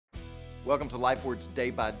Welcome to LifeWords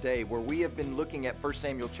Day by Day, where we have been looking at 1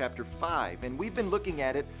 Samuel chapter 5, and we've been looking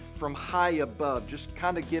at it from high above, just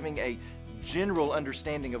kind of giving a general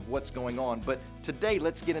understanding of what's going on. But today,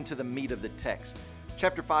 let's get into the meat of the text.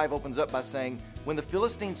 Chapter 5 opens up by saying, when the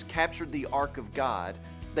Philistines captured the ark of God,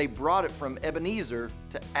 they brought it from Ebenezer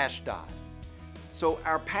to Ashdod. So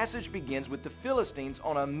our passage begins with the Philistines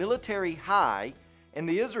on a military high and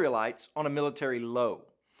the Israelites on a military low.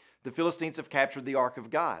 The Philistines have captured the ark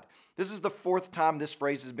of God. This is the fourth time this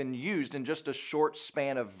phrase has been used in just a short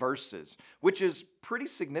span of verses, which is pretty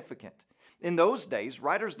significant. In those days,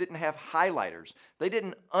 writers didn't have highlighters. They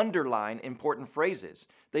didn't underline important phrases.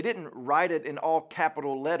 They didn't write it in all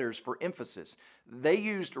capital letters for emphasis. They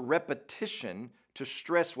used repetition to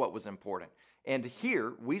stress what was important. And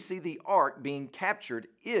here we see the ark being captured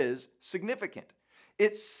is significant.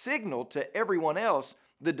 It signaled to everyone else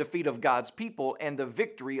the defeat of God's people and the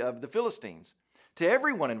victory of the Philistines. To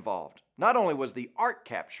everyone involved, not only was the ark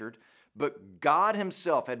captured, but God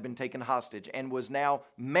himself had been taken hostage and was now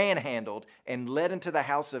manhandled and led into the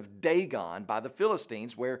house of Dagon by the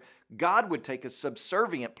Philistines, where God would take a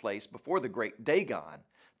subservient place before the great Dagon,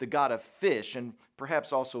 the god of fish and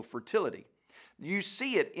perhaps also fertility. You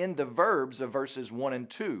see it in the verbs of verses 1 and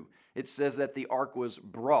 2. It says that the ark was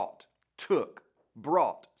brought, took,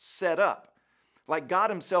 brought, set up. Like God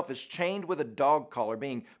himself is chained with a dog collar,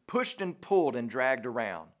 being pushed and pulled and dragged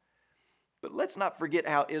around. But let's not forget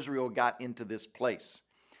how Israel got into this place.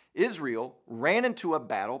 Israel ran into a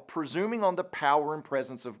battle, presuming on the power and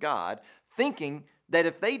presence of God, thinking that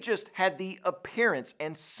if they just had the appearance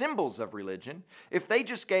and symbols of religion, if they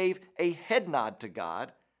just gave a head nod to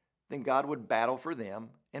God, then God would battle for them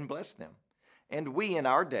and bless them. And we in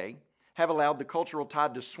our day have allowed the cultural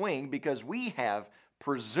tide to swing because we have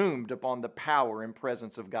presumed upon the power and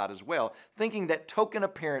presence of God as well, thinking that token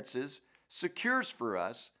appearances secures for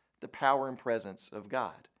us the power and presence of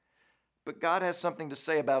God. But God has something to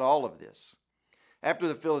say about all of this. After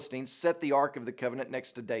the Philistines set the Ark of the Covenant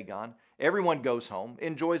next to Dagon, everyone goes home,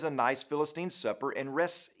 enjoys a nice Philistine supper, and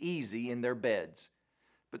rests easy in their beds.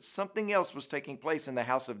 But something else was taking place in the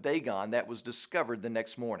house of Dagon that was discovered the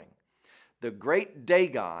next morning. The great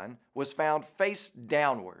Dagon was found face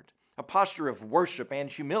downward, a posture of worship and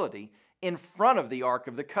humility in front of the Ark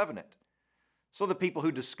of the Covenant. So the people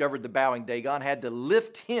who discovered the bowing Dagon had to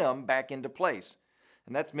lift him back into place.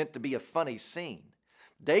 And that's meant to be a funny scene.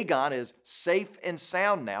 Dagon is safe and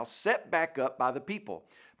sound now, set back up by the people.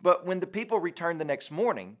 But when the people return the next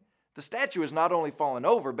morning, the statue has not only fallen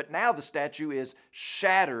over, but now the statue is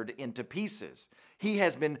shattered into pieces. He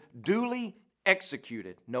has been duly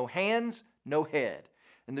executed. No hands, no head.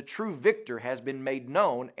 And the true victor has been made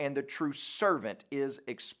known, and the true servant is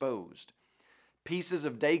exposed. Pieces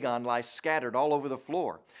of Dagon lie scattered all over the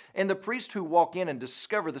floor. And the priests who walk in and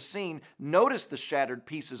discover the scene notice the shattered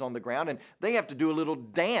pieces on the ground, and they have to do a little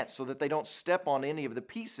dance so that they don't step on any of the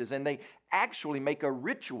pieces, and they actually make a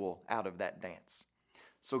ritual out of that dance.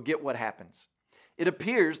 So get what happens. It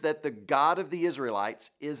appears that the God of the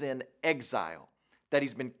Israelites is in exile, that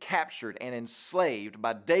he's been captured and enslaved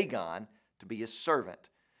by Dagon to be his servant,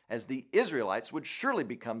 as the Israelites would surely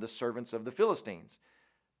become the servants of the Philistines.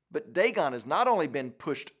 But Dagon has not only been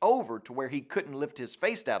pushed over to where he couldn't lift his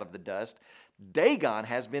face out of the dust, Dagon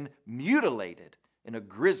has been mutilated in a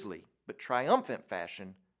grisly but triumphant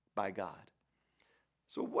fashion by God.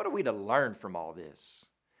 So what are we to learn from all this?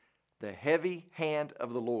 The heavy hand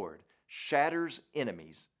of the Lord shatters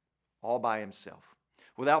enemies all by himself,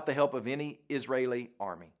 without the help of any Israeli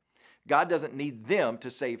army. God doesn't need them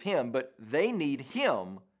to save him, but they need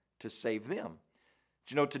him to save them.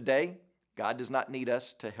 Do you know today, God does not need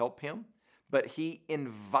us to help him, but he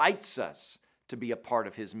invites us to be a part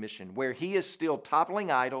of his mission, where he is still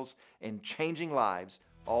toppling idols and changing lives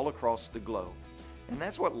all across the globe. And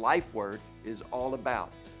that's what LifeWord is all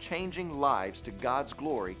about, changing lives to God's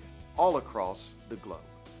glory all across the globe.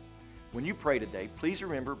 When you pray today, please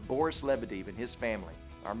remember Boris Lebedev and his family,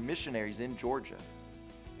 our missionaries in Georgia.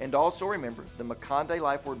 And also remember the Makande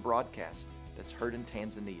LifeWord broadcast that's heard in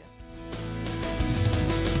Tanzania.